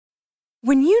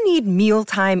When you need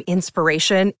mealtime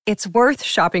inspiration, it's worth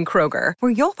shopping Kroger,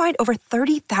 where you'll find over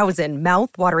 30,000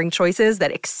 mouth-watering choices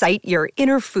that excite your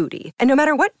inner foodie. And no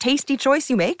matter what tasty choice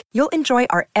you make, you'll enjoy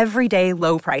our everyday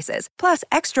low prices, plus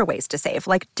extra ways to save,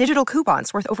 like digital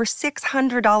coupons worth over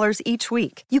 $600 each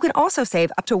week. You can also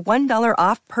save up to $1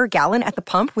 off per gallon at the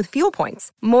pump with fuel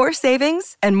points. More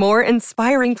savings and more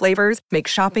inspiring flavors make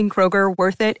shopping Kroger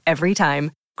worth it every time.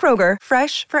 Kroger,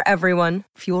 fresh for everyone.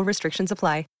 Fuel restrictions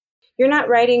apply. You're not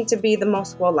writing to be the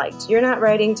most well-liked. You're not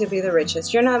writing to be the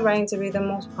richest. You're not writing to be the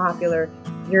most popular.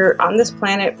 You're on this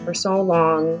planet for so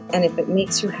long, and if it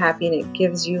makes you happy and it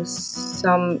gives you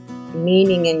some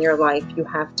meaning in your life, you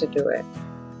have to do it.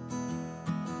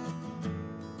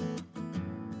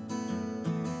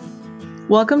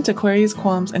 Welcome to Queries,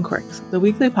 Qualms, and Quirks, the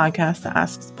weekly podcast that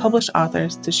asks published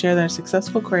authors to share their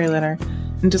successful query letter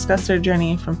and discuss their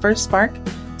journey from first spark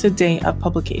to day of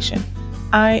publication.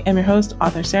 I am your host,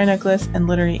 author Sarah Nicholas, and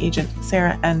literary agent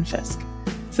Sarah N. Fisk.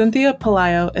 Cynthia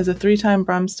Pelayo is a 3-time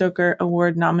Bram Stoker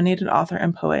Award-nominated author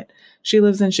and poet. She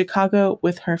lives in Chicago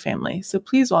with her family. So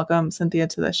please welcome Cynthia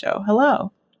to the show.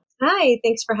 Hello. Hi,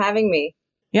 thanks for having me.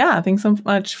 Yeah, thanks so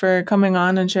much for coming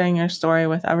on and sharing your story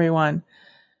with everyone.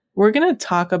 We're going to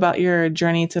talk about your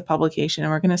journey to publication,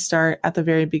 and we're going to start at the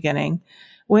very beginning.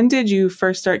 When did you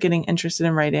first start getting interested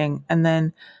in writing? And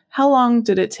then how long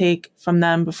did it take from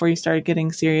them before you started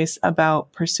getting serious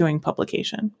about pursuing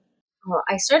publication? Well,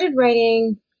 I started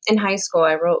writing in high school.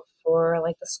 I wrote for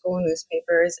the school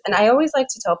newspapers. And I always like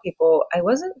to tell people I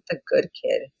wasn't the good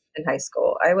kid in high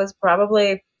school. I was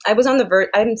on the verge.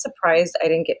 I'm surprised I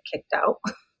didn't get kicked out.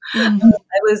 Mm-hmm.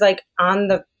 I was on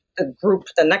the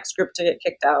next group to get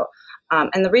kicked out.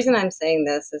 And the reason I'm saying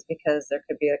this is because there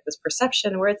could be this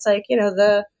perception where it's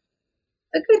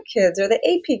the good kids or the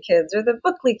AP kids or the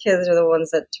Bookly kids are the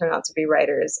ones that turn out to be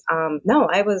writers. No,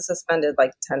 I was suspended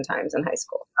 10 times in high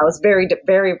school. I was very,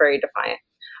 very, very defiant.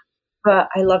 But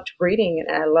I loved reading,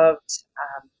 and I loved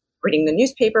reading the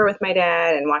newspaper with my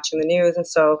dad and watching the news. And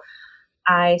so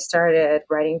I started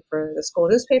writing for the school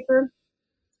newspaper,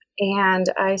 and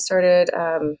I started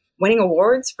winning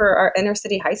awards for our inner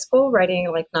city high school,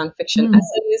 writing nonfiction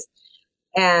essays.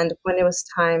 And when it was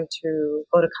time to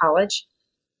go to college,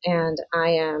 and I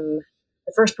am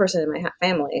the first person in my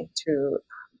family to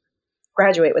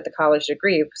graduate with a college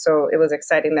degree. So it was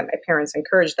exciting that my parents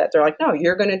encouraged that. They're like, no,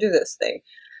 you're going to do this thing.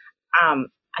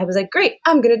 I was like, great,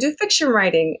 I'm going to do fiction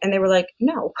writing. And they were like,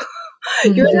 no,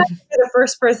 you're not the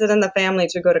first person in the family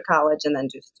to go to college and then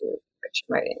just do fiction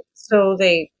writing. So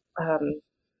they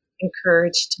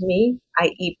encouraged me,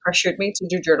 i.e. pressured me to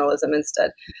do journalism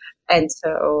instead. And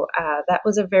so that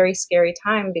was a very scary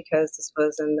time, because this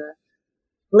was in the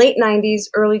late 90s,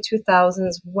 early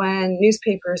 2000s, when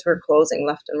newspapers were closing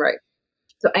left and right.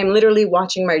 So I'm literally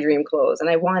watching my dream close, and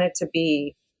I wanted to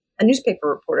be a newspaper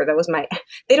reporter. That was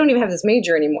they don't even have this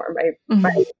major anymore.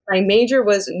 My major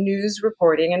was news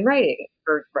reporting and writing,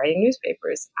 for writing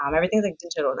newspapers. Everything's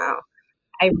digital now.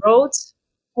 I wrote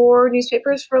for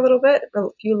newspapers for a little bit, a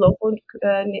few local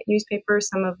newspapers,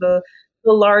 some of the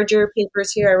larger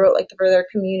papers here. I wrote for their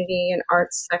community and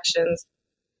arts sections.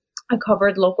 I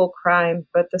covered local crime,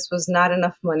 but this was not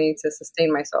enough money to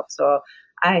sustain myself. So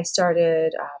I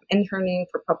started interning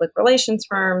for public relations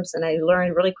firms, and I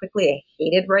learned really quickly I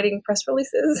hated writing press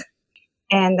releases.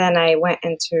 And then I went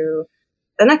into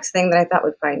the next thing that I thought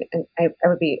would find, and I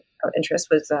would be of interest,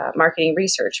 was marketing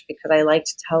research, because I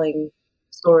liked telling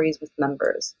stories with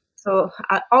numbers. So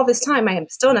all this time, I am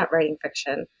still not writing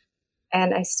fiction,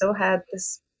 and I still had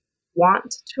this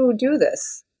want to do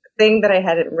this thing that I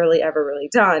hadn't really ever really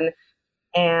done.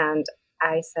 And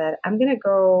I said, I'm going to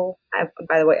go.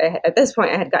 By the way, at this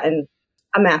point, I had gotten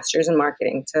a master's in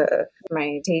marketing to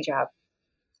my day job.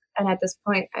 And at this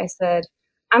point, I said,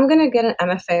 I'm going to get an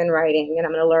MFA in writing, and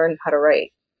I'm going to learn how to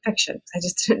write fiction. I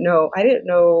just didn't know. I didn't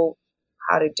know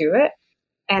how to do it.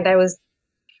 And I was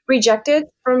rejected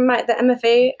from the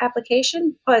MFA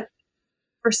application. But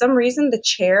for some reason, the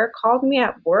chair called me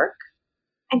at work,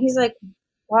 and he's like,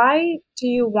 why do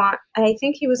you want, and I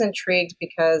think he was intrigued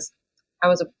because I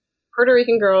was a Puerto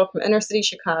Rican girl from inner city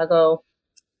Chicago.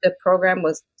 The program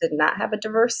did not have a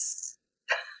diverse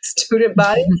student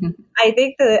body. I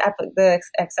think the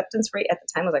acceptance rate at the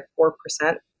time was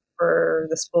 4% for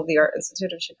the School of the Art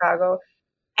Institute of Chicago.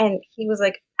 And he was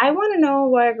like, I want to know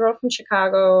why a girl from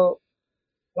Chicago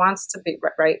wants to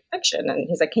write fiction. And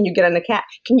he's like, can you get in a cab?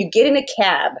 Can you get in a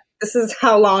cab? This is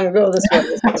how long ago this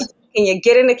was. Can you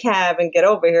get in a cab and get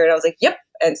over here? And I was like, yep.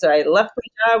 And so I left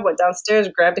my job, went downstairs,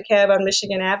 grabbed a cab on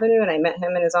Michigan Avenue, and I met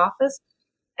him in his office.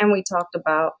 And we talked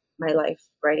about my life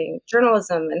writing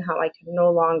journalism and how I could no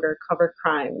longer cover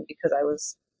crime because I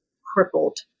was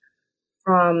crippled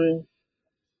from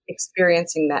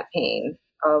experiencing that pain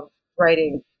of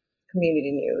writing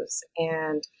community news.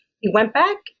 And he went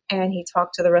back and he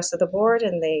talked to the rest of the board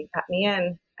and they got me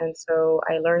in. And so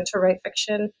I learned to write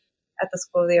fiction at the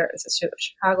School of the Art Institute of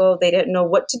Chicago. They didn't know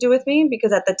what to do with me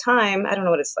because at the time, I don't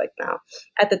know what it's like now.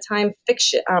 At the time,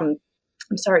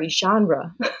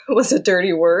 genre was a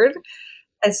dirty word,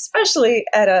 especially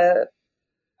at a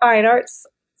fine arts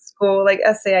school like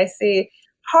SAIC.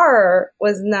 Horror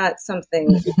was not something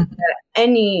that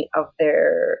any of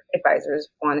their advisors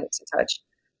wanted to touch.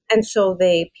 And so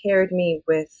they paired me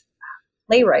with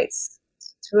playwrights,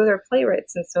 two of their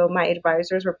playwrights. And so my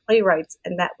advisors were playwrights,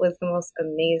 and that was the most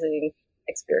amazing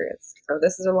experience. So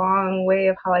this is a long way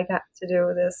of how I got to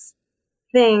do this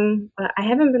thing. But I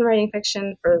haven't been writing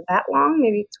fiction for that long,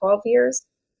 maybe 12 years.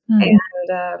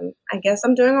 And I guess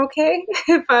I'm doing okay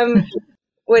if I'm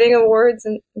winning awards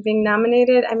and being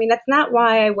nominated. I mean, that's not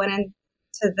why I went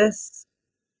into this.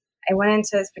 I went into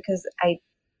this because I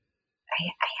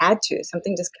had to.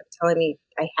 Something just kept telling me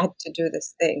I had to do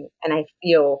this thing. And I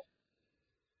feel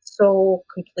so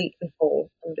complete and whole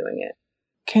from doing it.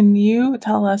 Can you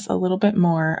tell us a little bit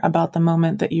more about the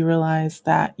moment that you realized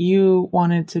that you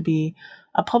wanted to be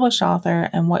a published author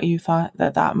and what you thought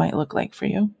that might look like for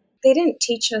you? They didn't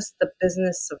teach us the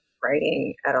business of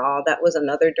writing at all. That was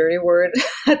another dirty word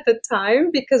at the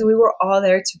time because we were all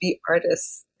there to be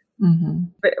artists. Mm-hmm.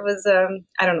 But it was,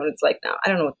 I don't know what it's like now. I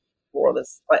don't know what the world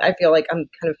is like. I feel like I'm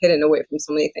kind of hidden away from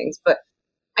so many things, but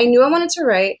I knew I wanted to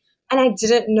write and I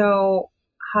didn't know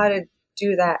how to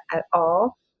do that at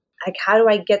all. Like, how do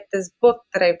I get this book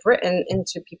that I've written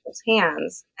into people's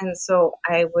hands? And so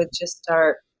I would just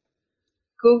start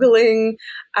Googling.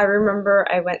 I remember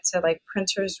I went to like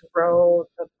Printers Row,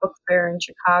 the book fair in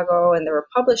Chicago, and there were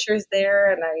publishers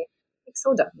there. And I like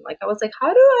so dumb. Like I was like,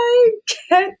 how do I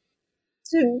get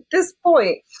to this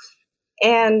point?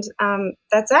 And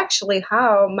that's actually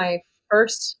how my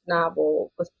first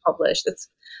novel was published. It's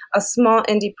a small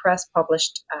indie press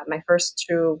published my first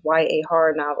two YA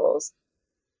horror novels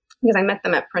because I met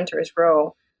them at Printers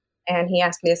Row, and he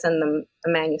asked me to send them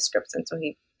the manuscripts, and so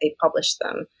they published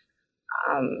them.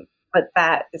 But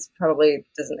that is probably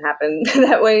doesn't happen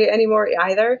that way anymore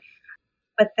either.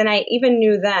 But then I even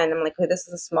knew then, I'm like, oh, this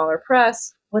is a smaller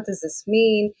press. What does this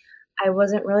mean? I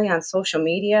wasn't really on social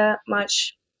media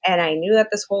much. And I knew that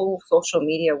this whole social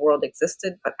media world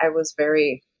existed, but I was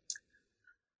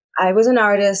an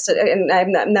artist and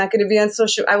I'm not going to be on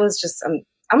social. I was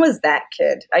that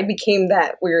kid. I became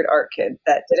that weird art kid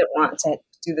that didn't want to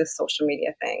do this social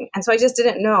media thing. And so I just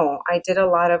didn't know. I did a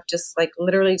lot of just like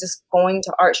literally just going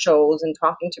to art shows and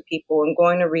talking to people and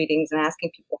going to readings and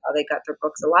asking people how they got their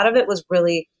books. A lot of it was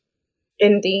really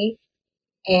indie.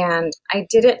 And I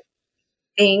didn't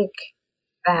think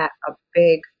that a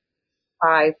big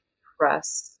 5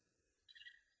 press.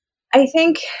 I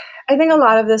think a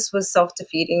lot of this was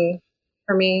self-defeating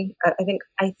for me.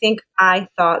 I think I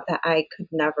thought that I could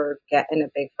never get in a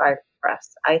big 5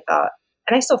 press. I thought,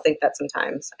 and I still think that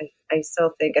sometimes. I still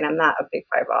think, and I'm not a big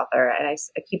 5 author, and I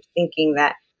keep thinking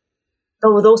that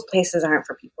those places aren't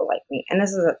for people like me. And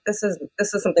this is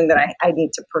something that I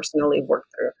need to personally work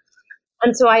through.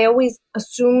 And so I always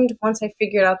assumed once I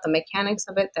figured out the mechanics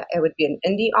of it that I would be an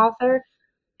indie author,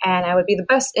 and I would be the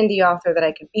best indie author that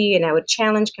I could be, and I would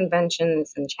challenge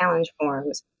conventions and challenge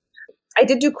forms. I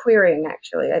did do querying,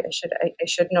 actually. I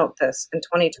should note this. In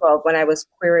 2012, when I was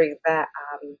querying that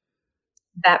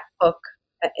book,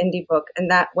 that indie book, and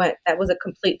that was a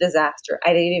complete disaster.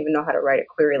 I didn't even know how to write a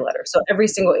query letter. So every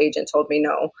single agent told me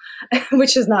no,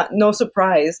 which is no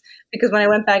surprise, because when I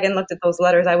went back and looked at those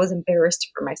letters, I was embarrassed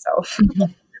for myself.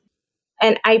 Mm-hmm.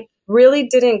 And I really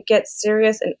didn't get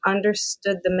serious and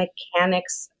understood the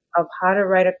mechanics of how to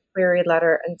write a query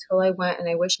letter until I went, and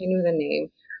I wish I knew the name.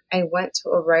 I went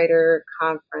to a writer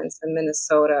conference in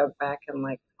Minnesota back in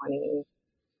like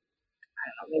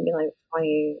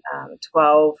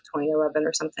 2012, 2011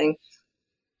 or something.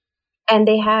 And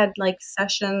they had like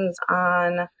sessions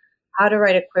on how to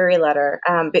write a query letter.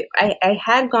 But I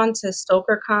had gone to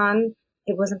StokerCon.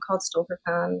 It wasn't called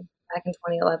StokerCon back in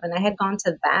 2011. I had gone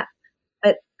to that,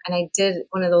 and I did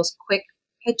one of those quick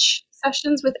pitch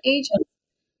sessions with agents.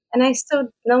 And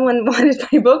no one wanted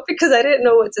my book because I didn't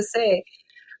know what to say.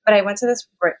 But I went to this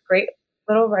great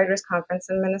little writers conference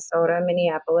in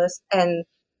Minneapolis, and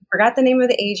forgot the name of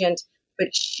the agent, but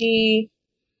she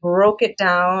broke it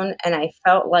down, and I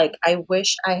felt like I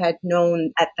wish I had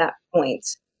known at that point.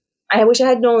 I wish I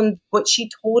had known what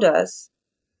she told us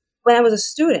when I was a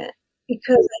student,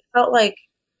 because I felt like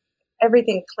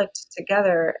everything clicked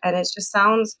together, and it just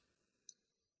sounds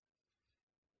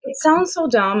It sounds so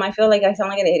dumb. I feel like I sound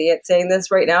like an idiot saying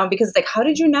this right now because, like, how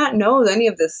did you not know any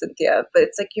of this, Cynthia? But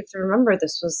it's like you have to remember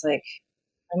this was like,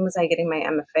 when was I getting my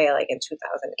MFA? Like in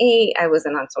 2008. I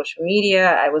wasn't on social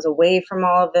media. I was away from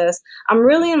all of this. I'm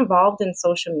really involved in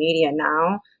social media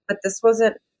now, but this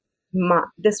wasn't,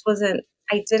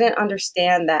 I didn't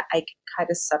understand that I could kind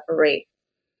of separate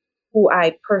who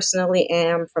I personally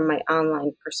am from my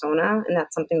online persona. And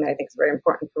that's something that I think is very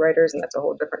important for writers, and that's a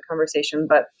whole different conversation.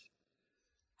 But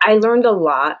I learned a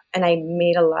lot and I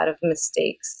made a lot of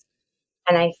mistakes.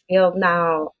 And I feel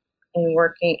now in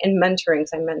working in mentoring,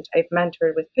 I've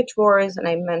mentored with Pitch Wars and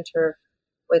I mentor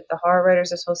with the Horror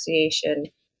Writers Association.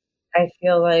 I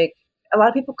feel like a lot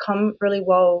of people come really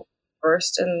well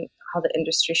versed in how the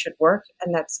industry should work,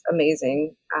 and that's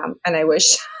amazing. And I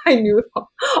wish I knew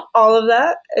all of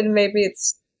that. And maybe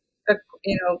it's a,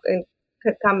 in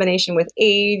combination with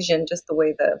age and just the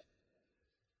way the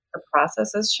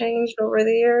process has changed over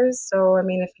the years. So, I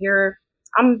mean,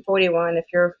 I'm 41, if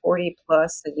you're 40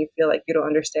 plus and you feel like you don't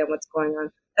understand what's going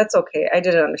on, that's okay. I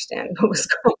didn't understand what was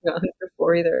going on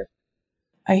before either.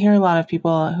 I hear a lot of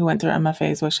people who went through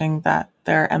MFAs wishing that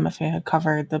their MFA had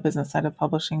covered the business side of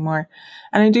publishing more.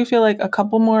 And I do feel like a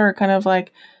couple more are kind of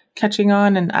like catching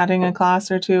on and adding a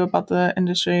class or two about the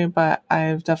industry, but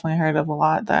I've definitely heard of a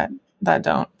lot that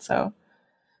don't. So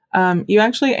you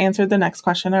actually answered the next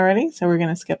question already, so we're going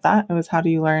to skip that. It was how did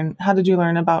you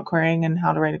learn about querying and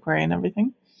how to write a query and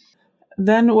everything?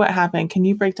 Then what happened? Can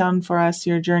you break down for us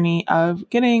your journey of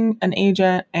getting an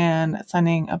agent and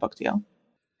signing a book deal?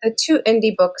 The two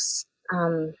indie books,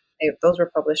 those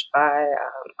were published by,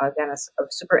 again, a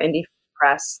super indie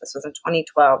press. This was in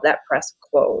 2012. That press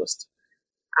closed.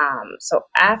 So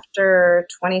after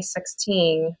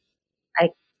 2016,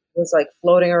 I was like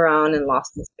floating around and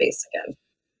lost in space again.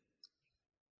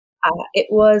 It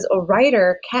was a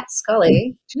writer, Kat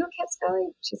Scully. Do you know Kat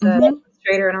Scully? She's an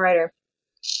illustrator and a writer.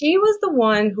 She was the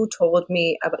one who told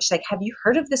me about, she's like, have you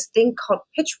heard of this thing called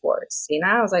Pitch Wars? See, and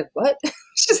I was like, what?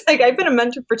 She's like, I've been a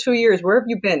mentor for 2 years. Where have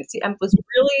you been? See, I was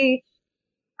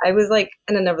like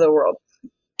in another world.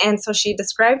 And so she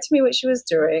described to me what she was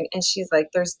doing. And she's like,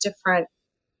 there's different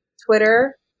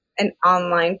Twitter and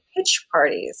online pitch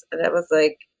parties. And I was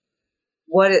like,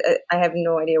 I have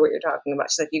no idea what you're talking about.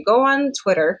 She's like, you go on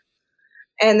Twitter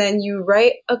and then you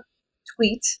write a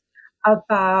tweet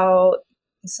about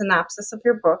the synopsis of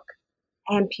your book,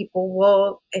 and people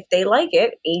will, if they like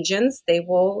it, agents, they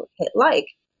will hit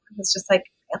like. It's just like,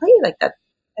 really? Like that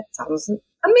sounds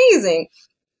amazing.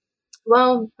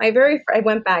 Well, I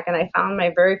went back and I found my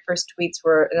very first tweets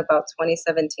were in about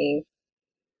 2017,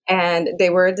 and they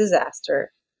were a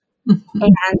disaster. Mm-hmm.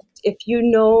 And if you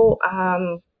know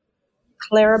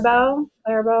Claribel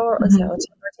or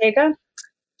Ortega,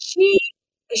 she's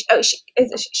a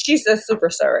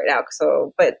superstar right now.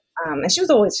 So, but and she's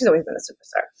always been a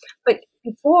superstar. But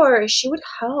before, she would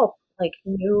help like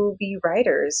newbie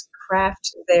writers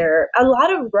craft a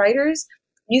lot of writers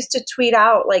used to tweet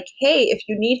out like, hey, if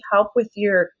you need help with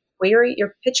your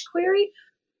pitch query,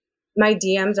 my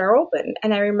DMs are open.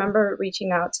 And I remember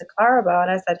reaching out to Claribel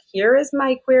and I said, here is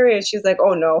my query. And she's like,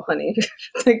 oh no, honey,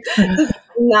 like, this is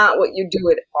not what you do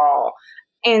at all.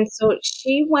 And so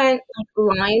she went like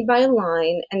line by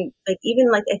line and like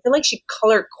even like I feel like she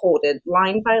color coded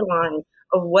line by line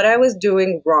of what I was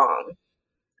doing wrong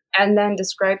and then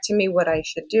described to me what I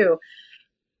should do.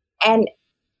 And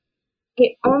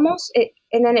it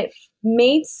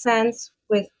made sense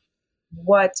with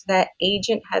what that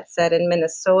agent had said in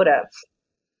Minnesota,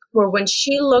 where when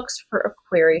she looks for a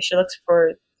query, she looks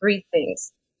for 3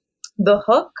 things: the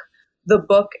hook, the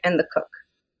book, and the cook.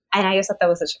 And I just thought that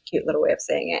was such a cute little way of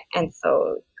saying it. And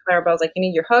so Claribel was like, you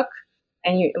need your hook,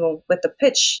 and with the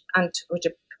pitch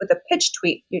with the pitch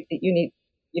tweet, you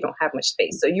don't have much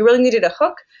space. So you really needed a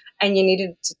hook, and you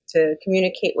needed to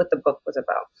communicate what the book was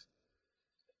about.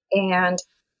 And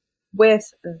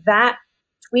with that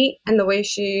tweet and the way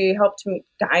she helped me,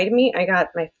 guide me, I got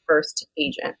my first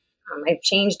agent. I've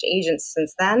changed agents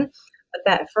since then, but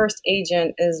that first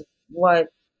agent is what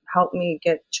helped me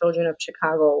get Children of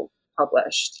Chicago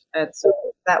published. And so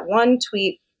that one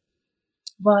tweet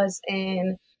was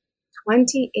in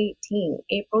 2018.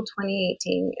 April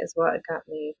 2018 is what got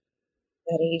me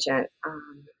that agent.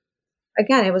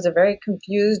 Again, it was a very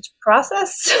confused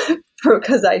process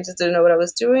because I just didn't know what I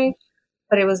was doing.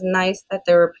 But it was nice that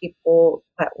there were people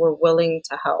that were willing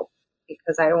to help,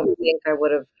 because I don't think I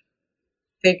would have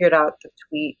figured out the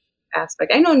tweet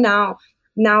aspect. I know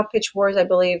now Pitch Wars, I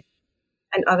believe,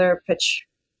 and other pitch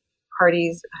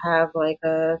parties have like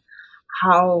an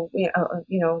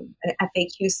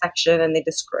FAQ section, and they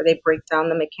break down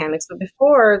the mechanics. But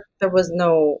before, there was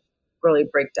no really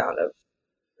breakdown of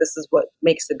this is what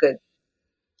makes a good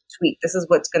tweet. This is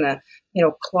what's going to,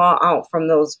 claw out from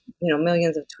those,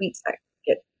 millions of tweets that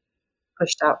get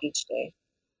pushed out each day.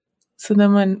 So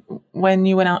then when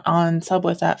you went out on sub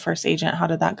with that first agent, how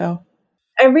did that go?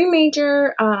 Every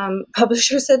major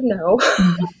publisher said no,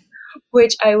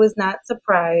 which I was not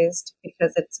surprised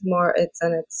because it's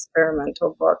an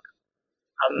experimental book.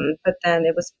 But then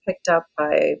it was picked up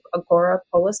by Agora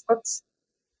Polis Books,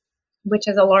 which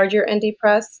is a larger indie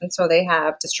press. And so they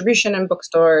have distribution in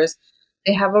bookstores.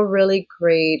 They have a really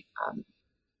great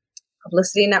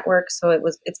publicity network. So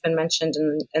it's been mentioned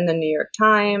in the New York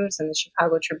Times and the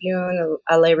Chicago Tribune,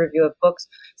 the LA Review of Books.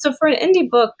 So for an indie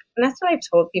book, and that's what I've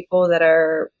told people that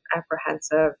are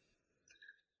apprehensive,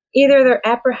 either they're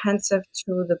apprehensive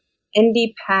to the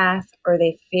indie path or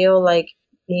they feel like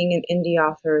being an indie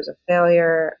author is a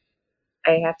failure.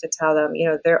 I have to tell them,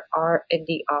 there are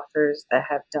indie authors that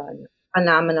have done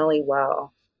phenomenally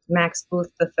well. Max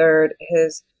Booth III,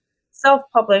 his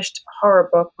self-published horror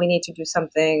book, We Need to Do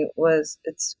Something, was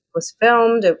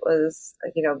filmed. It was,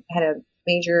 had a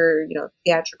major,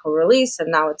 theatrical release,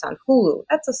 and now it's on Hulu.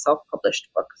 That's a self-published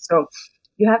book. So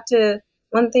you have to,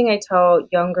 one thing I tell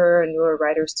younger and newer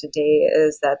writers today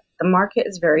is that the market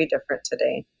is very different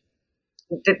today.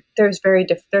 There's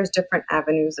different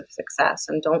avenues of success,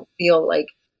 and don't feel like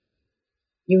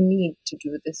you need to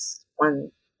do this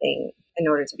one thing in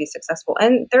order to be successful.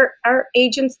 And there are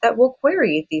agents that will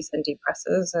query these indie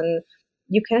presses, and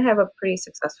you can have a pretty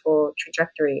successful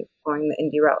trajectory going the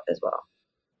indie route as well.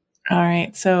 All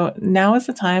right. So now is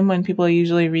the time when people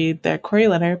usually read their query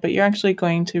letter, but you're actually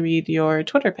going to read your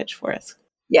Twitter pitch for us.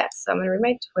 Yes, I'm going to read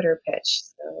my Twitter pitch.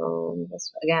 So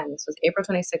this was April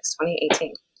 26,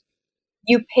 2018.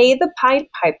 You pay the Pied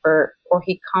Piper or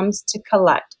he comes to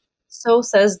collect. So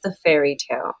says the fairy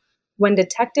tale. When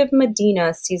Detective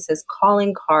Medina sees his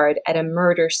calling card at a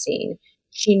murder scene,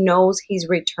 she knows he's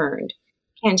returned.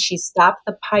 Can she stop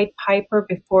the Pied Piper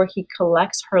before he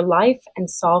collects her life and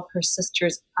solve her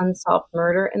sister's unsolved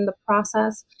murder in the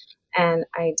process? And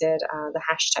I did the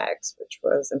hashtags, which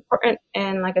was important,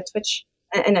 and like a Twitch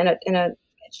in a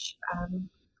pitch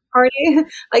party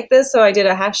like this. So I did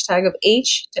a hashtag of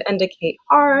H to indicate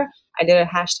horror. I did a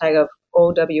hashtag of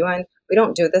OWN. We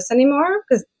don't do this anymore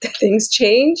because things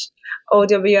change.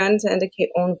 OWN to indicate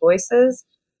own voices.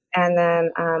 And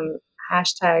then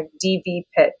hashtag DV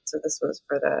Pit. So this was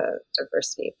for the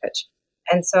diversity pitch.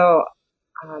 And so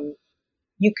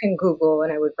you can Google,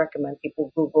 and I would recommend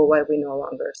people Google why we no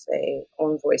longer say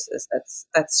own voices.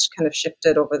 That's kind of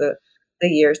shifted over the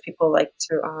years. People like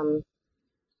to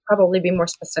probably be more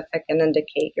specific and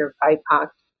indicate your BIPOC,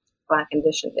 Black,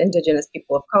 Indigenous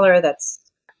people of color. That's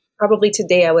probably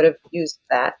today I would have used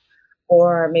that.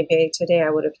 Or maybe today I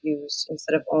would have used,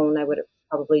 instead of own, I would have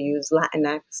probably used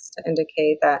Latinx to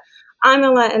indicate that I'm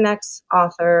a Latinx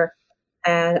author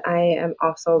and I am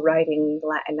also writing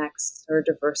Latinx or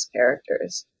diverse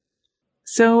characters.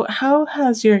 So how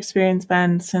has your experience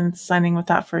been since signing with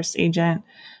that first agent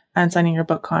and signing your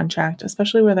book contract?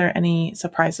 Especially, were there any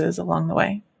surprises along the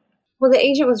way? Well, the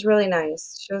agent was really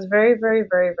nice. She was very, very,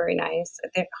 very, very nice. I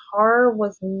think horror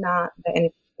was not the,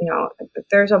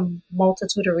 there's a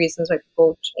multitude of reasons why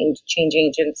people change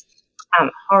agents.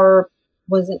 Horror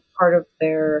wasn't part of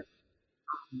their,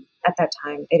 at that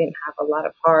time, they didn't have a lot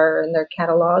of horror in their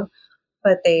catalog,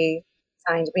 but they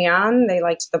signed me on. They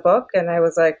liked the book, and I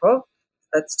was like, well,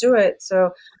 let's do it.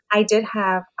 So I did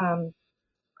have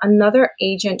another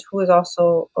agent who was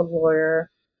also a lawyer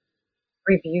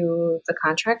review the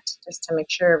contract just to make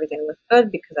sure everything looked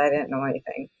good, because I didn't know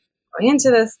anything going into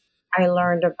this. I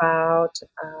learned about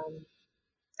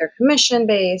their commission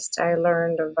based. I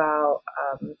learned about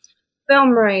film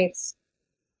rights.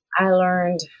 I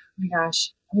learned,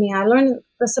 I learned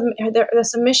the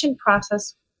submission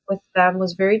process with them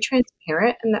was very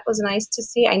transparent, and that was nice to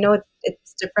see. I know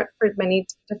it's different for many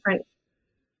different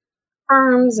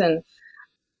firms, and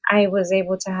I was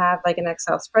able to have like an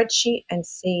Excel spreadsheet and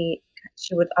see.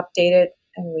 She would update it,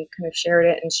 and we kind of shared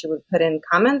it, and she would put in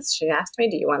comments. She asked me,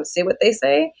 do you want to see what they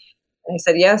say? And I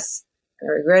said, yes. I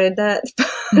regretted that.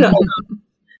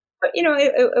 But,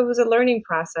 it was a learning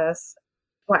process.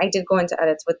 Well, I did go into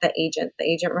edits with the agent. The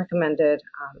agent recommended,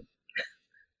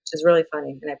 which is really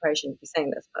funny, and I probably shouldn't be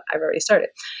saying this, but I've already started.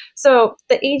 So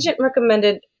the agent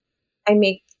recommended I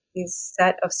make these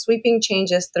set of sweeping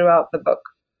changes throughout the book.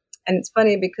 And it's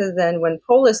funny because then when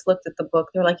Polis looked at the book,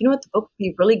 they're like, the book would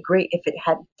be really great if it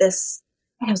had this.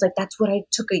 And I was like, that's what I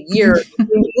took a year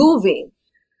removing.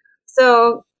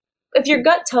 So if your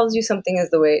gut tells you something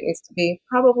is the way it needs to be,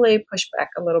 probably push back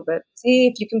a little bit. See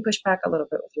if you can push back a little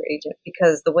bit with your agent,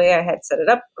 because the way I had set it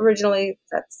up originally,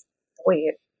 that's the way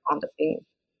it wound up being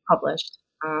published.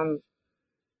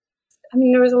 I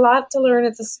mean, there was a lot to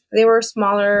learn. They were a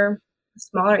smaller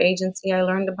agency. I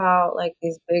learned about like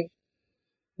these big,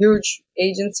 huge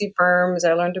agency firms.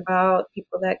 I learned about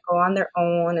people that go on their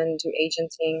own and do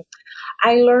agenting.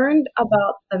 I learned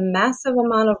about the massive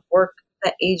amount of work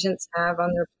that agents have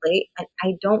on their plate. And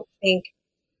I don't think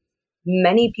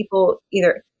many people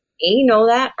either A, know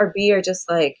that, or B, are just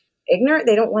like ignorant.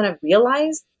 They don't want to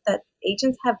realize that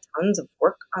agents have tons of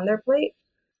work on their plate.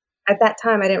 At that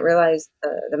time, I didn't realize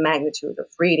the magnitude of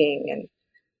reading and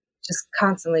just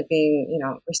constantly being,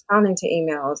 responding to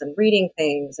emails and reading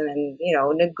things and then,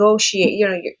 negotiate.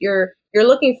 You're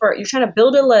you're trying to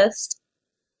build a list,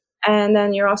 and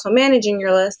then you're also managing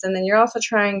your list, and then you're also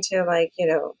trying to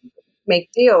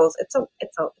make deals. It's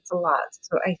a lot.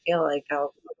 So I feel like a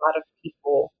lot of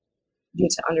people need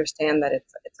to understand that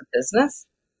it's a business,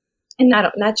 and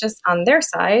not just on their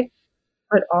side,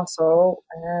 but also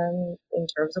in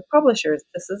terms of publishers.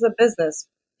 This is a business.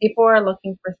 People are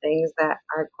looking for things that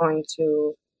are going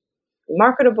to be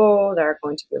marketable, that are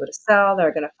going to be able to sell, that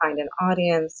are going to find an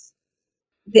audience.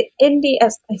 The indie,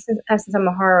 since I'm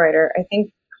a horror writer, I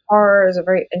think horror is a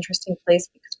very interesting place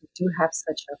because we do have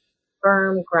such a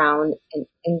firm ground in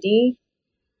indie,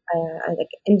 like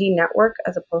indie network,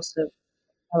 as opposed to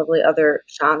probably other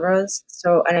genres.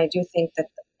 So, and I do think that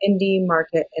the indie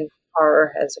market in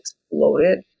horror has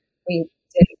exploded. We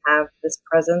didn't have this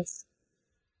presence,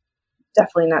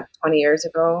 definitely not 20 years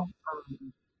ago.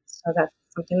 So that's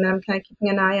something that I'm kind of keeping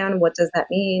an eye on. What does that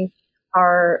mean?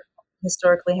 Horror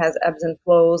historically has ebbs and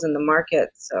flows in the market.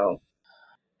 So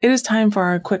it is time for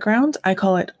our quick round. I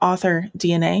call it author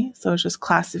DNA. So it's just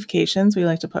classifications we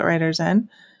like to put writers in.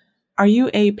 Are you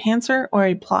a pantser or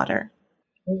a plotter?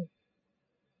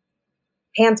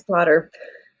 Pants plotter.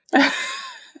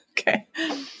 Okay.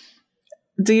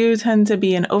 Do you tend to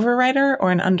be an overwriter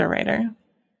or an underwriter?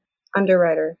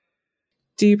 Underwriter.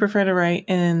 Do you prefer to write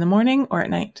in the morning or at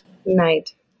night?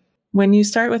 Night. When you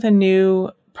start with a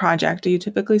new project, do you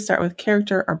typically start with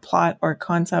character or plot or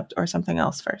concept or something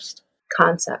else first?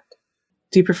 Concept.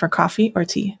 Do you prefer coffee or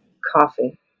tea?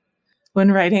 Coffee.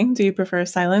 When writing, do you prefer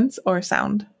silence or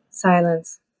sound?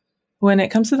 Silence. When it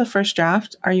comes to the first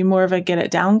draft, are you more of a get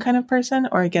it down kind of person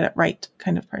or a get it right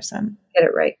kind of person? Get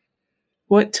it right.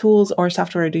 What tools or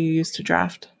software do you use to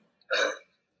draft?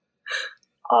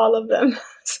 All of them.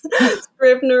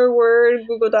 Scrivener, Word,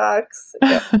 Google Docs.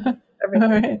 Yeah, everything.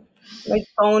 All right. My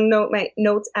phone my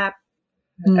notes app.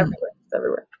 Everywhere. It's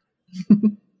everywhere.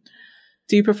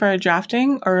 Do you prefer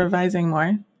drafting or revising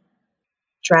more?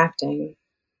 Drafting.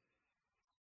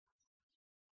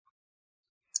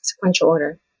 Sequential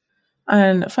order.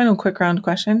 And final quick round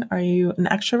question. Are you an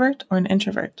extrovert or an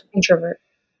introvert? Introvert.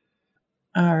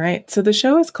 All right. So the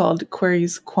show is called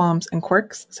Queries, Qualms, and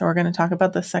Quirks. So we're going to talk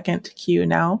about the second Q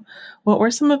now. What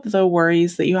were some of the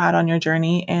worries that you had on your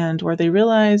journey, and were they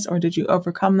realized, or did you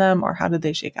overcome them, or how did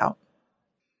they shake out?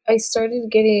 I started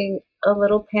getting a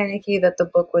little panicky that the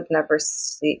book would never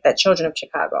that Children of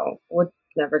Chicago would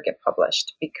never get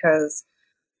published, because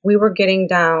we were getting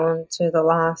down to the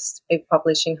last big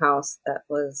publishing house that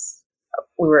we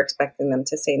were expecting them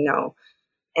to say no.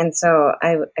 And so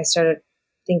I started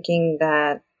thinking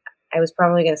that I was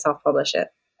probably going to self-publish it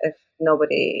if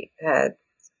nobody had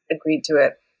agreed to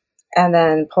it. And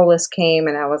then Polis came,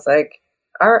 and I was like,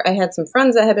 I had some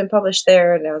friends that had been published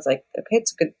there, and I was like, okay,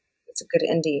 it's a good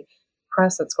indie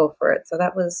press. Let's go for it. So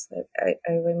that was,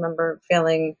 I remember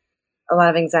feeling a lot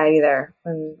of anxiety there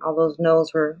when all those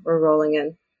no's were rolling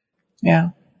in. Yeah.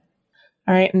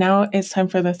 All right. Now it's time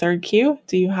for the third Q.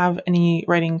 Do you have any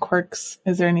writing quirks?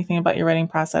 Is there anything about your writing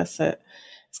process that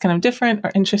is kind of different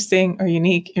or interesting or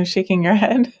unique? You're shaking your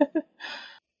head.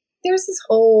 There's this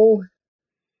whole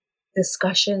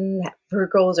discussion that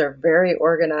Virgos are very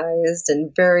organized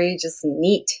and very just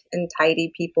neat and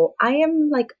tidy people. I am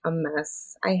like a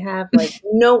mess. I have like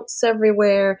notes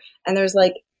everywhere, and there's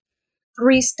like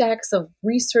 3 stacks of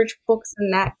research books in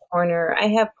that corner. I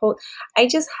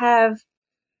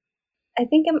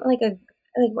think I'm like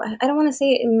I don't want to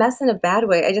say mess in a bad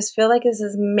way. I just feel like this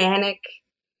is manic,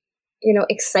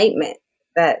 excitement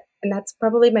and that's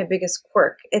probably my biggest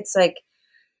quirk. It's like,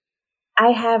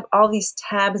 I have all these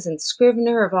tabs in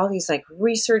Scrivener of all these like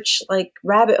research, like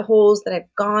rabbit holes that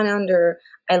I've gone under.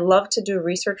 I love to do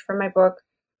research for my book,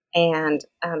 and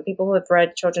people who have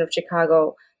read Children of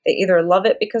Chicago, they either love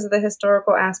it because of the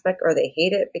historical aspect, or they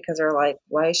hate it because they're like,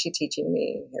 why is she teaching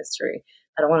me history?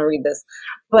 I don't want to read this.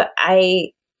 But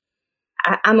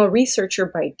I'm a researcher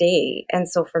by day. And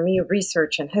so for me,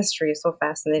 research and history is so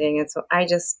fascinating. And so I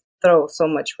just throw so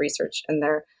much research in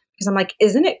there. Because I'm like,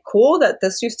 isn't it cool that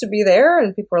this used to be there?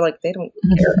 And people are like, they don't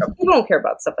care. People don't care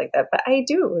about stuff like that, but I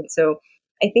do. And so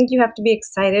I think you have to be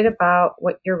excited about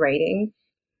what you're writing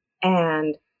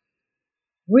and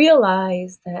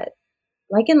realize that,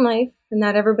 like in life,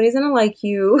 not everybody's going to like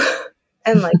you.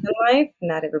 And like in life,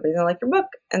 not everybody's going to like your book.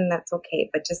 And that's okay.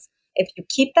 But just if you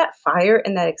keep that fire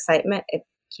and that excitement, it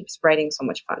keeps writing so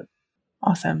much fun.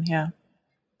 Awesome. Yeah.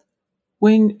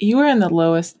 When you were in the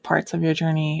lowest parts of your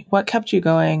journey, what kept you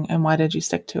going and why did you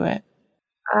stick to it?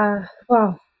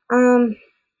 Well,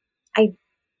 I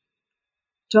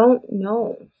don't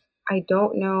know. I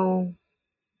don't know.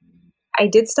 I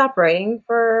did stop writing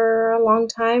for a long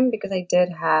time because I did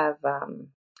have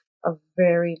a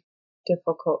very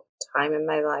difficult time in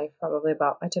my life.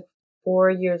 I took 4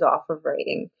 years off of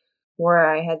writing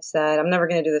where I had said, I'm never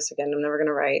going to do this again. I'm never going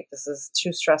to write. This is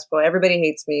too stressful. Everybody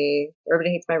hates me.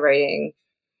 Everybody hates my writing.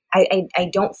 I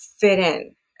don't fit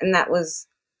in. And that was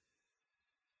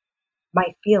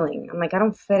my feeling. I'm like, I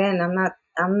don't fit in.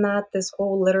 I'm not this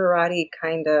whole literati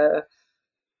kind of,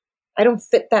 I don't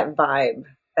fit that vibe,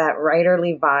 that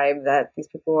writerly vibe that these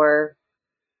people are.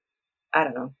 I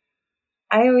don't know.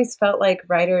 I always felt like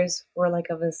writers were like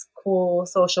of this cool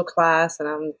social class, and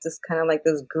I'm just kind of like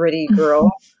this gritty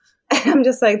girl. And I'm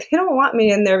just like, they don't want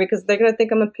me in there because they're going to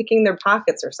think I'm picking their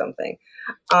pockets or something.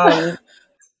 Because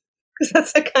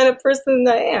that's the kind of person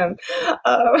I am.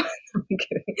 I'm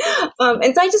kidding.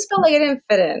 And so I just felt like I didn't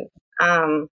fit in.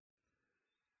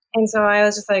 And so I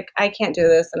was just like, I can't do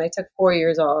this. And I took 4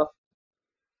 years off.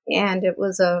 And it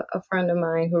was a friend of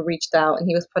mine who reached out, and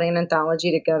he was putting an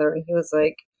anthology together. And he was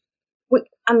like,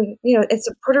 it's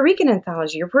a Puerto Rican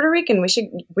anthology. You're Puerto Rican.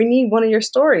 We need one of your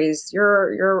stories.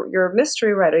 You're a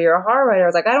mystery writer. You're a horror writer. I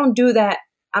was like, I don't do that.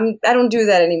 I don't do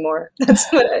that anymore. That's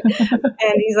what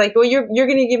and he's like, well, you're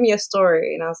going to give me a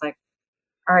story. And I was like,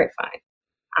 all right,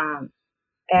 fine.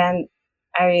 And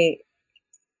I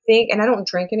think, and I don't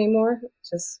drink anymore,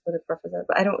 just for the preface that,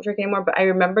 but I don't drink anymore. But I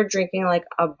remember drinking like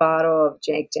a bottle of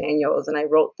Jack Daniels, and I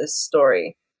wrote this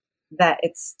story that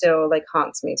it still like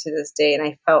haunts me to this day. And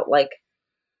I felt like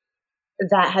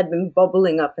that had been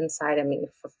bubbling up inside of me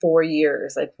for 4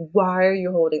 years. Like, why are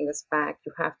you holding this back?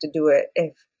 You have to do it.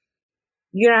 If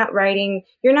you're not writing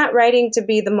to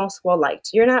be the most well-liked.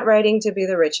 You're not writing to be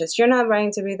the richest. You're not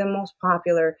writing to be the most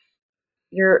popular.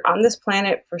 You're on this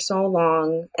planet for so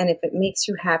long. And if it makes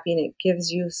you happy and it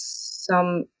gives you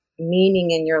some meaning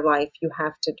in your life, you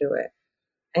have to do it.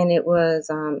 And it was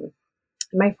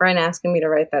my friend asking me to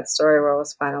write that story where I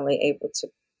was finally able to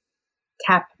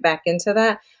tap back into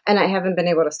that. And I haven't been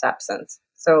able to stop since.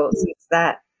 So since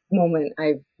that moment,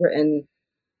 I've written,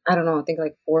 I don't know, I think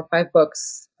like 4 or 5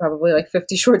 books, probably like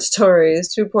 50 short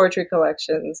stories, 2 poetry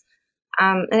collections.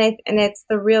 And it's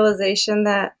the realization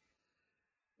that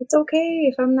it's okay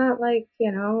if I'm not like,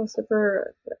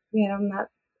 super, I'm not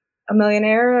a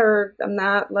millionaire, or I'm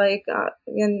not like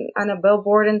on a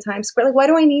billboard in Times Square. Like, why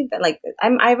do I need that? Like,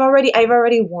 I've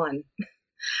already won.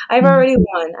 I've already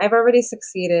won. I've already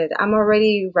succeeded. I'm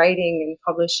already writing and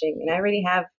publishing, and I already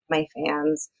have my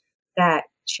fans that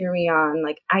cheer me on.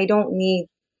 Like, I don't need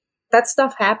that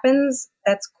stuff. Happens.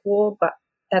 That's cool, but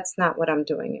that's not what I'm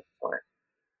doing it for.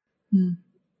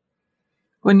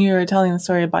 When you were telling the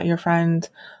story about your friend,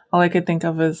 all I could think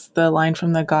of is the line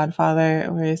from The Godfather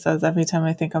where he says, every time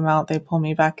I think I'm out, they pull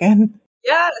me back in.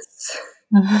 Yes.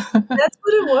 That's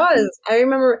what it was. I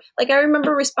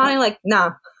remember responding like,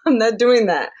 nah, I'm not doing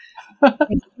that.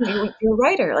 You're a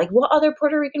writer. Like, what other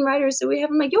Puerto Rican writers do we have?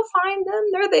 I'm like, you'll find them.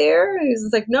 They're there. And he's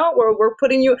like, no, we're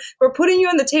putting you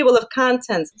on the table of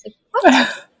contents. I was like,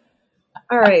 what?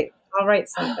 All right, I'll write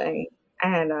something.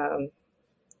 And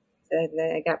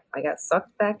I got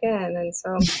sucked back in. And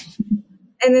so,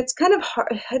 and it's kind of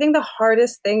hard. I think the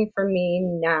hardest thing for me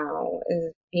now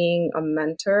is being a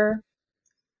mentor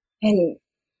and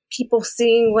people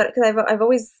seeing because I've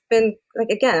always been like,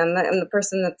 again, I'm the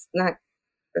person that's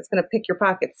going to pick your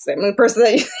pockets. I'm the person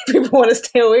that people want to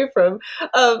stay away from.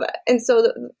 And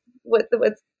so what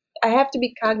I have to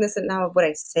be cognizant now of what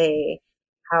I say,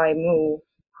 how I move,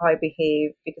 how I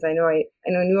behave, because I know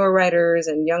newer writers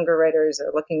and younger writers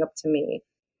are looking up to me,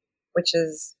 which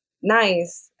is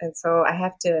nice. And so I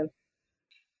have to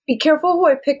be careful who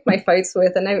I pick my fights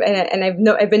with. And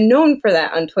I've been known for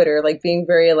that on Twitter, like being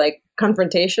very like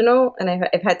confrontational. And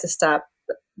I've had to stop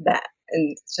that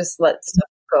and just let stuff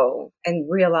go and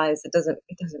realize it doesn't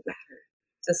matter.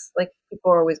 Just like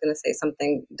people are always going to say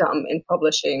something dumb in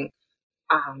publishing.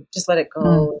 Just let it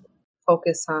go.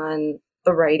 Focus on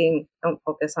the writing. Don't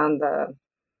focus on the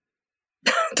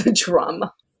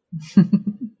drama.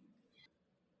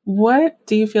 What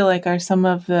do you feel like are some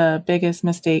of the biggest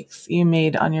mistakes you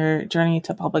made on your journey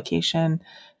to publication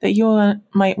that you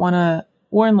might want to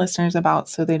warn listeners about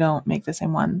so they don't make the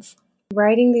same ones?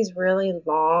 Writing these really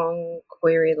long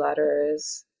query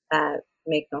letters that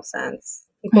make no sense.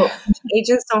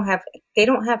 Agents don't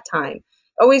have time.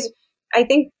 Always, I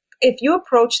think if you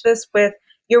approach this with,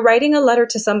 you're writing a letter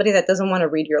to somebody that doesn't want to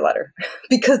read your letter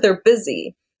because they're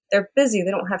busy. They're busy.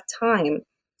 They don't have time.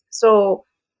 So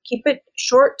keep it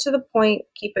short to the point,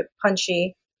 keep it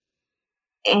punchy,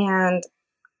 and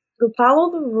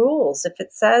follow the rules.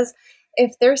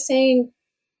 If they're saying,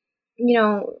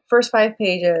 first 5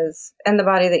 pages and the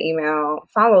body of the email,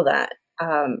 follow that.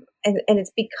 And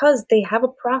it's because they have a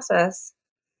process.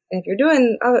 And if you're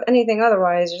doing anything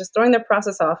otherwise, you're just throwing their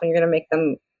process off and you're going to make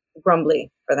them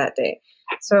grumbly for that day.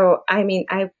 So, I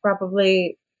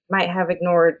probably might have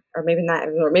ignored, or maybe not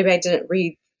ignored, maybe I didn't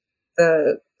read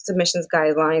the submissions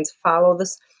guidelines, follow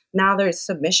this. Now there's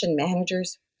submission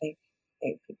managers.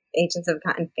 Agents have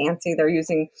gotten fancy. They're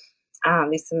using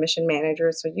these submission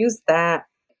managers. So use that.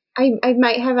 I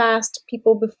might have asked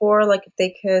people before, like if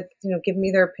they could, give me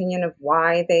their opinion of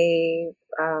why they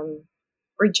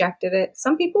rejected it.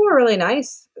 Some people were really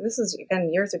nice. This is, again,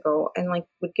 years ago, and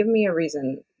would give me a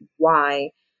reason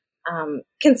why.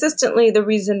 Consistently, the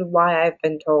reason why I've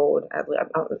been told.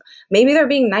 Maybe they're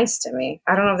being nice to me.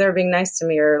 I don't know if they're being nice to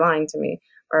me or lying to me,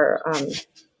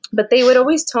 but they would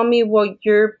always tell me, well,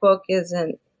 your book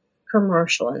isn't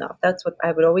commercial enough. That's what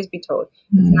I would always be told.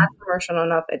 It's not commercial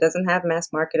enough. It doesn't have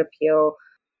mass market appeal.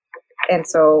 And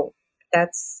so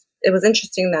it was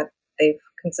interesting that they've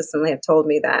consistently have told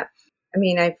me that.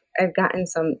 I've gotten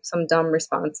some dumb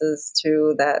responses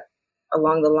to that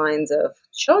along the lines of,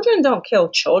 children don't kill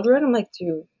children. I'm like,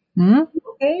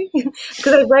 okay?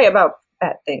 Because I write about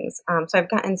bad things. So I've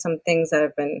gotten some things that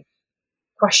have been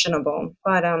questionable,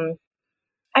 but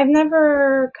I've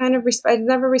never I've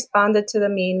never responded to the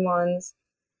mean ones.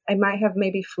 I might have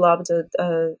maybe flubbed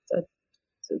a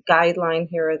guideline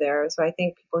here or there. So I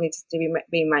think people need to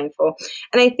be mindful.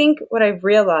 And I think what I've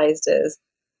realized is,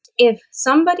 if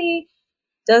somebody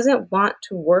doesn't want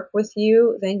to work with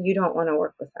you, then you don't want to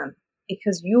work with them,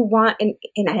 because you want, and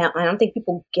I don't think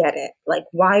people get it. Like,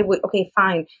 why would, okay,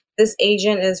 fine, this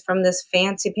agent is from this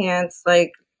fancy pants,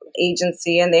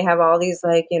 agency, and they have all these,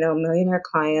 millionaire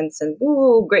clients, and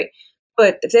ooh, great.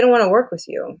 But if they don't want to work with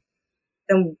you,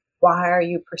 then why are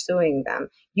you pursuing them?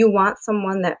 You want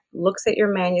someone that looks at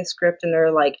your manuscript and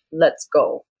they're like, let's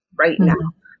go right now.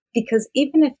 Because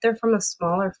even if they're from a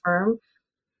smaller firm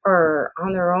or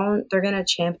on their own, they're going to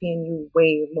champion you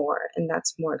way more. And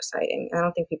that's more exciting. I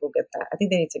don't think people get that. I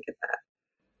think they need to get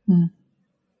that.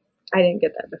 I didn't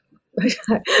get that before.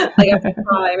 After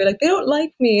time, they don't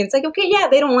like me. It's like, okay, yeah,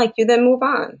 they don't like you, then move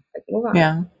on. Move on.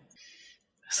 Yeah.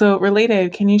 So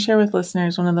related, can you share with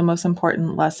listeners one of the most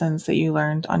important lessons that you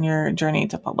learned on your journey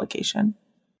to publication?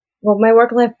 Well, my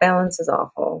work-life balance is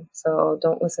awful. So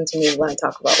don't listen to me when I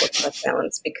talk about work-life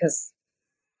balance, because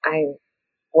I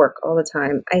work all the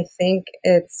time. I think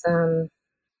it's,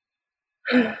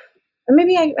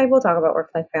 maybe I will talk about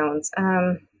work-life balance,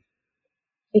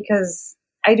 because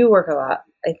I do work a lot.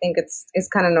 I think it's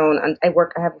kind of known. I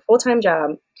have a full-time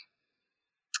job.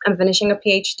 I'm finishing a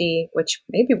PhD, which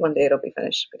maybe one day it'll be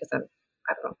finished, because I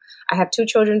don't know. I have two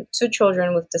children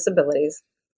with disabilities.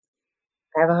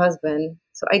 I have a husband,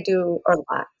 so I do a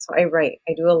lot. So I write,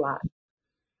 I do a lot.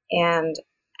 And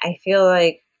I feel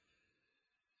like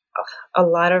a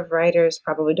lot of writers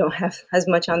probably don't have as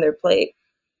much on their plate,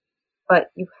 but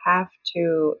you have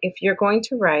to, if you're going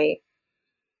to write,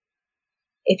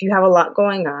 if you have a lot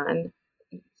going on,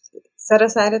 set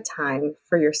aside a time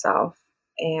for yourself.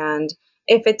 And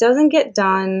if it doesn't get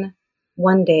done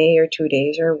one day or 2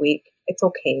 days or a week, it's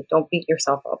okay. Don't beat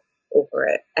yourself up over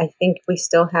it. I think we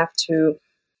still have to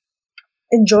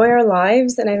enjoy our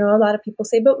lives. And I know a lot of people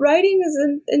say, but writing is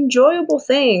an enjoyable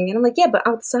thing. And I'm like, yeah, but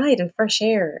outside and fresh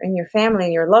air and your family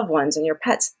and your loved ones and your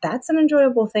pets, that's an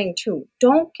enjoyable thing too.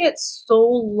 Don't get so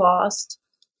lost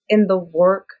in the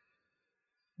work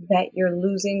that you're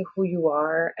losing who you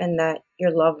are and that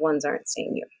your loved ones aren't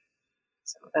seeing you.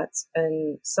 So that's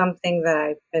been something that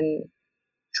I've been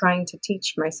trying to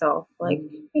teach myself. I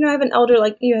have an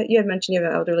you had mentioned you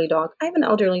have an elderly dog. I have an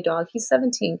elderly dog. He's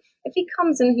 17. If he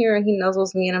comes in here and he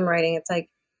nuzzles me and I'm writing, it's like,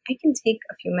 I can take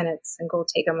a few minutes and go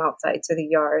take him outside to the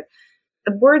yard.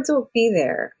 The words will be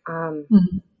there.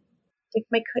 If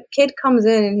my kid comes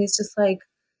in and he's just like,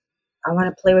 I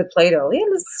want to play with Play-Doh. Yeah,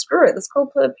 screw it. Let's go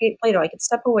play with Play-Doh. I can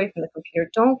step away from the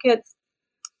computer. Don't get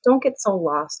so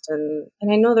lost. And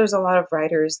I know there's a lot of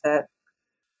writers that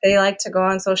they like to go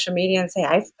on social media and say,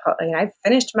 I've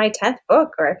finished my 10th book,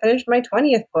 or I finished my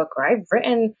 20th book, or I've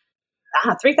written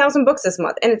 3,000 books this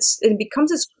month. And it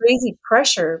becomes this crazy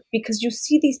pressure because you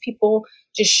see these people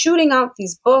just shooting out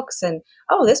these books and,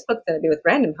 oh, this book's going to be with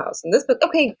Random House and this book.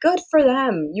 Okay, good for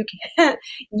them.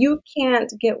 You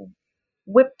can't get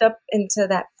whipped up into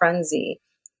that frenzy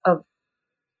of,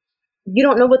 you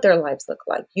don't know what their lives look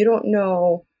like. You don't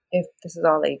know if this is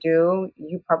all they do.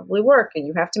 You probably work and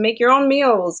you have to make your own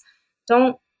meals.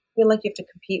 Don't feel like you have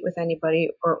to compete with anybody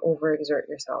or overexert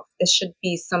yourself. This should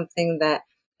be something that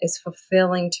is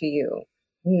fulfilling to you,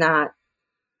 not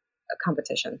a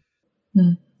competition.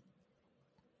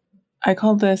 I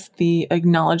call this the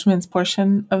acknowledgments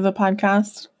portion of the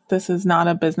podcast. This is not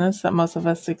a business that most of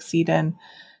us succeed in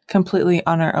completely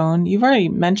on our own. You've already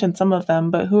mentioned some of them,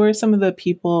 but who are some of the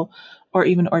people or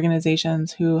even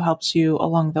organizations who helped you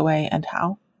along the way and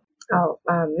how?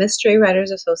 Mystery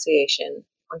Writers Association,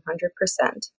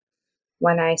 100%.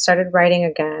 When I started writing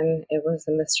again, it was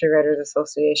the Mystery Writers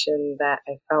Association that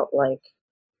I felt like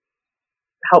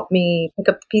helped me pick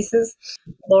up the pieces.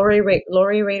 Lori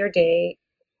Rader Day,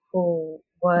 who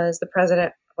was the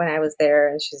president when I was there,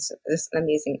 and she's just an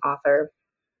amazing author.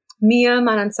 Mia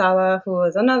Manansala, who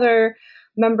was another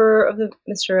member of the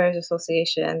Mystery Writers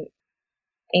Association.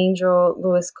 Angel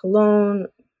Luis Colon,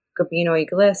 Gabino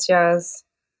Iglesias,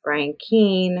 Brian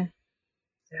Keene,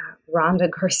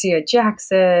 Rhonda Garcia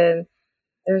Jackson.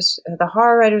 There's the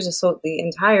Horror Writers the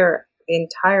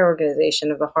entire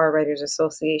organization of the Horror Writers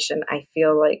Association, I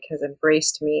feel like, has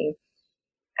embraced me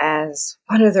as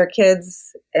one of their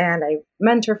kids, and I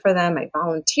mentor for them, I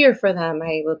volunteer for them,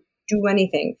 I will do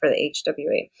anything for the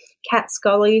HWA. Kat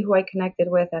Scully, who I connected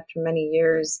with after many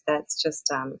years, that's just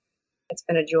it's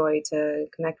been a joy to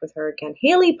connect with her again.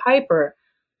 Haley Piper,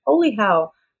 holy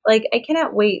hell. Like, I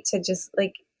cannot wait to just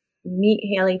meet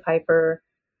Haley Piper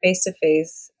face to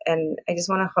face. And I just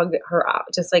want to hug her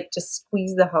out, just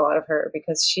squeeze the hell out of her,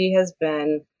 because she has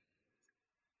been,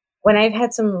 when I've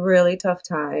had some really tough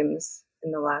times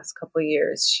in the last couple of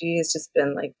years, she has just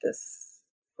been like this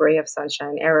ray of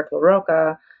sunshine. Eric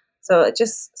LaRocca. So it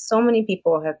just, so many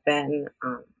people have been,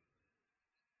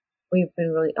 we've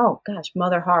been really,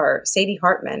 Mother Horror, Sadie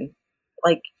Hartman,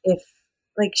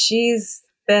 she's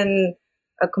been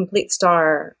a complete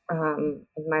star in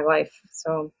my life.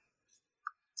 So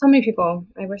many people.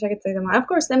 I wish I could say them all. Of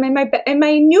course, and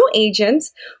my new agent,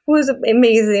 who is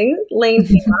amazing, Lane.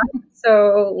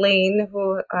 So Lane,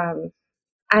 who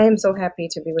I am so happy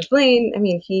to be with Lane. I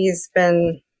mean, he's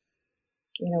been,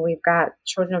 we've got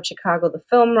Children of Chicago, the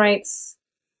film rights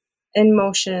in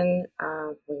motion.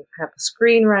 We have a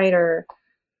screenwriter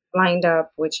lined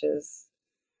up, which is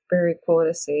very cool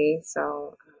to see.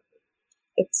 So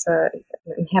it's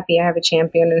I'm happy I have a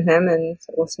champion in him, and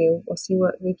so we'll see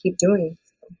what we keep doing.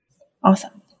 So.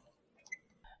 Awesome.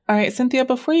 All right, Cynthia,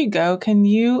 before you go, can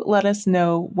you let us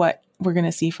know what we're going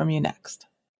to see from you next?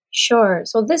 Sure.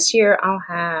 So this year I'll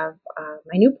have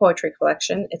my new poetry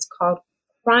collection. It's called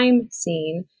Crime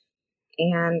Scene.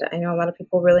 And I know a lot of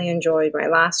people really enjoyed my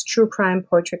last true crime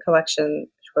poetry collection,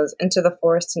 which was Into the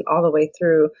Forest and All the Way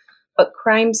Through. But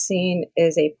Crime Scene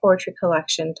is a poetry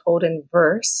collection told in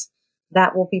verse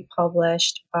that will be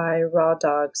published by Raw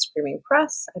Dog Screaming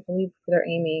Press. I believe they're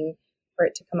aiming for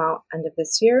it to come out end of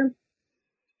this year.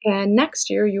 And next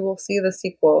year you will see the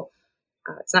sequel.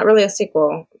 It's not really a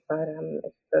sequel, but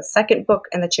it's the second book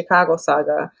in the Chicago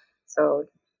saga. So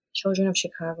Children of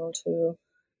Chicago 2.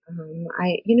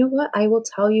 You know what? I will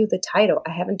tell you the title.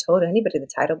 I haven't told anybody the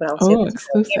title, but I'll say the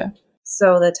exclusive. Title.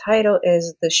 So the title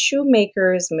is The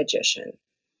Shoemaker's Magician.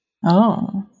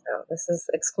 Oh. So this is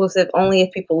exclusive. Only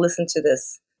if people listen to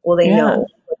this will they know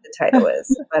what the title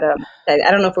is. But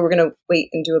I don't know if we were going to wait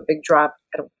and do a big drop.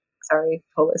 Sorry,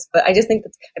 Polis. But I just think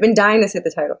that I've been dying to say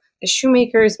the title. The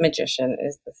Shoemaker's Magician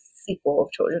is the sequel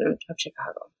of Children of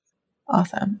Chicago.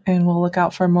 Awesome. And we'll look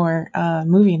out for more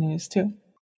movie news too.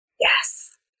 Yes.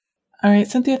 All right,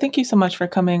 Cynthia, thank you so much for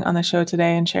coming on the show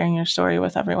today and sharing your story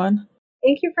with everyone.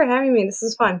 Thank you for having me. This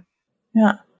is fun.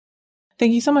 Yeah.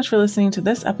 Thank you so much for listening to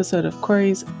this episode of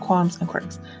Queries, Qualms, and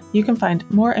Quirks. You can find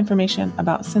more information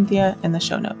about Cynthia in the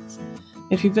show notes.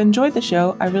 If you've enjoyed the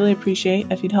show, I really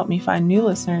appreciate if you'd help me find new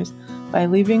listeners by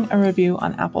leaving a review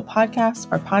on Apple Podcasts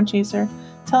or Podchaser,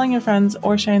 telling your friends,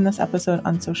 or sharing this episode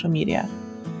on social media.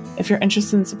 If you're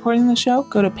interested in supporting the show,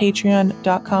 go to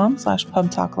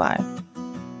patreon.com/pubtalklive.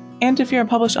 And if you're a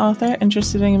published author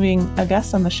interested in being a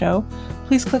guest on the show,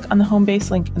 please click on the home base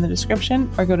link in the description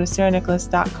or go to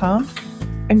sarahnicholas.com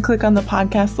and click on the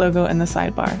podcast logo in the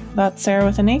sidebar. That's Sarah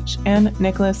with an H and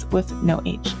Nicholas with no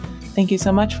H. Thank you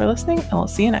so much for listening, and we'll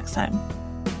see you next time.